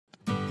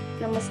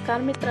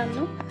नमस्कार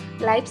मित्रांनो,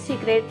 life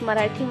secret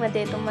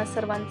मराठीमध्ये तुम्हा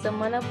सर्वांचं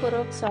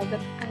मनपूर्वक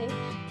स्वागत आहे।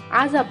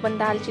 आज आपण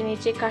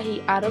दालचिनीचे काही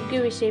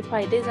आरोग्यविषयी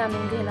फायदे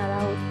जाणून घेणार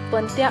आहोत।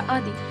 पण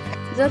त्याआधी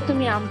जर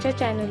तुम्ही आमच्या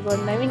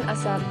चॅनलवर नवीन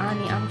असाल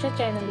आणि आमच्या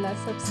चॅनलला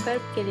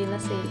सबस्क्राइब केले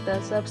नसेल तर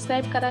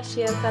सबस्क्राइब करा,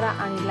 शेअर करा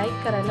आणि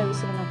लाईक करायला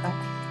विसरू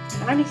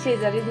नका आणि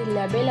शेजारी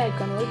दिलेल्या बेल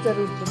आयकॉनवर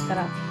जरूर क्लिक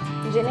करा,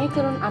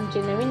 जेणेकरून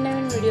आमचे नवीन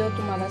व्हिडिओ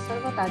तुम्हाला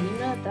सर्वात आधी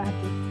मिळत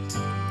राहतील।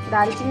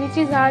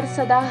 दालचिनीचे झाड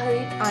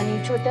सदाहरित आणि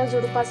छोट्या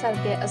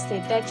झुडपासारखे असते।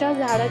 त्याच्या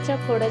झाडाच्या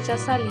खोडाच्या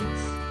साली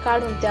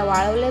काढून त्या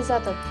वाळवल्या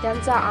जातात।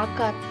 त्यांचा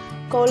आकार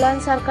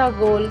कौलांसारखा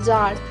गोल,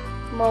 जाड,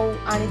 मऊ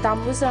आणि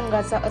तांबूस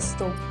रंगाचा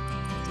असतो।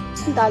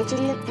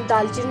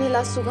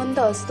 दालचिनीला सुगंध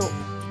असतो।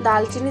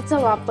 दालचिनीचा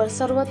वापर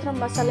सर्वत्र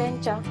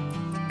मसाल्यांच्या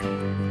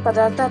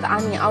पदार्थात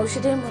आणि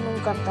औषधे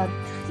म्हणून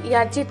करतात।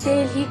 याचे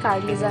तेलही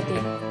काढले जाते।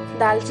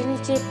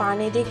 दालचिनीचे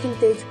पाने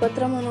देखील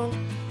तेजपत्र म्हणून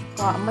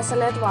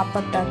मसाल्यात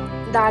वापरतात।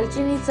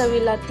 दालचिनी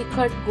चवीला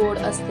तिखट गोड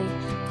असते।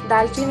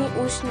 दालचिनी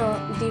उष्ण,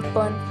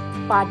 दीपन,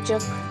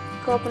 पाचक,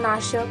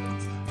 कफनाशक,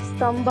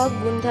 स्तंभक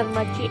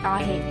गुणधर्माची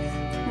आहे।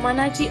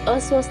 मनाची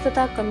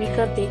अस्वस्थता कमी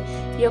करते,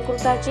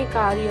 यकृताचे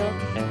कार्य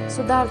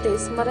सुधारते,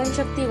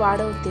 स्मरणशक्ती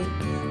वाढवते,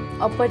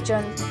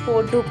 अपचन,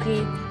 पोटदुखी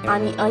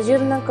आणि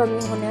अजीर्ण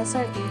कमी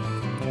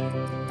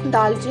होण्यासाठी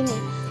दालचिनी,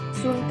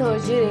 सुंठ,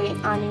 जिरे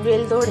आणि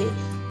वेलदोडे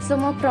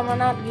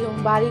समप्रमाणात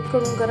घेऊन बारीक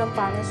करून गरम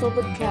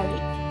पाण्यासोबत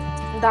घ्यावे।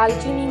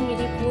 दालचिनी,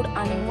 मिरीपूड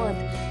आणि मध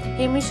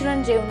हे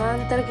मिश्रण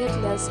जेवणानंतर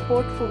घेतल्यास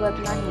पोट फुगत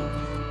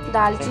नाही।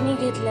 दालचिनी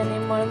घेतल्याने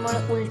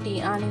मळमळ, उलटी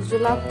आणि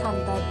जुलाब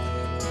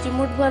थांबतात।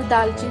 चिमूटभर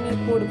दालचिनी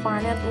पूड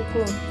पाण्यात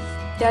उकळून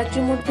त्यात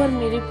चिमूटभर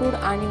मिरीपूड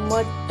आणि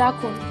मध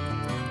टाकून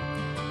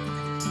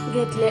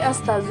घेतले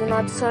असता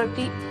जुनाट,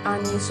 सर्दी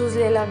आणि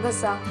सुजलेला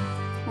घसा,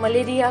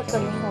 मलेरिया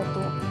कमी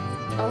होतो।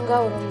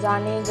 अंगावरून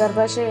जाणे,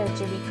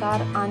 गर्भाशयाचे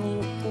विकार आणि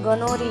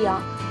गनोरिया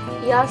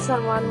या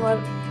सर्वांवर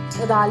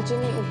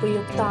दालचिनी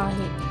उपयुक्त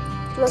आहे।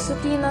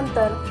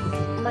 प्रसूतीनंतर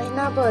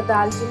महिनाभर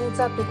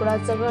दालचिनीचा तुकडा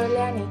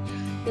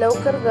चघळल्याने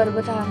लवकर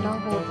गर्भधारणा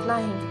होत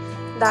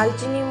नाही।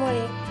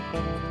 दालचिनीमुळे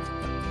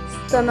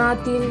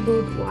स्तनातील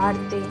दूध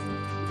वाढते।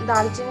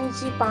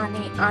 दालचिनीची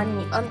पाने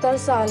आणि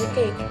आंतरसाल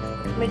केक,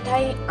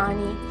 मिठाई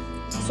आणि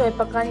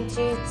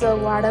स्वयंपाकांची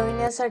चव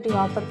वाढविण्यासाठी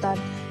वापरतात।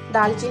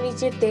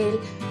 दालचिनीचे तेल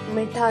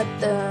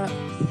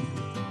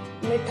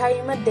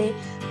मिठाईमध्ये,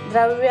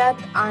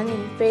 द्रव्यात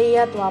आणि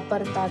पेयात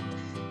वापरतात।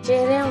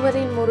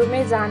 चेहऱ्यावरील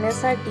मुरुमे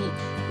जाण्यासाठी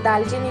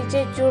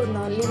दालचिनीचे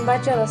चूर्ण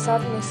लिंबाच्या रसात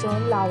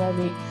मिसळून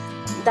लावावे।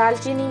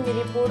 दालचिनी,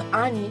 मिरीपूड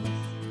आणि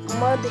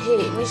मध हे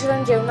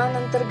मिश्रण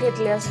जेवणानंतर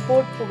घेतल्यास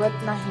पोट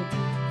फुगत नाही।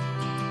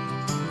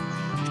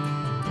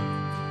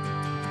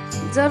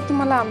 जर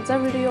तुम्हाला आमचा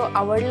व्हिडिओ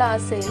आवडला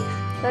असेल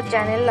तर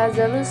चॅनेलला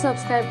जरूर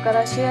सबस्क्राइब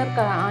करा, शेअर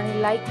करा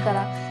आणि लाईक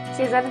करा।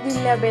 शेजारी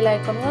दिलेल्या बेल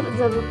आयकॉनवर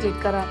जरूर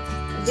क्लिक करा,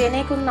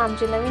 जेणेकरून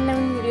आमचे नवीन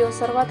व्हिडिओ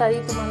सर्वात आधी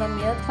तुम्हाला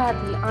मिळत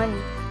राहतील।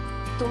 आणि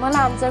तुम्हाला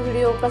आमचा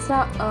व्हिडिओ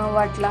कसा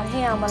वाटला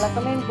हे आम्हाला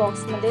कमेंट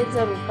बॉक्समध्ये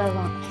जरूर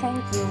कळवा।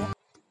 थँक्यू।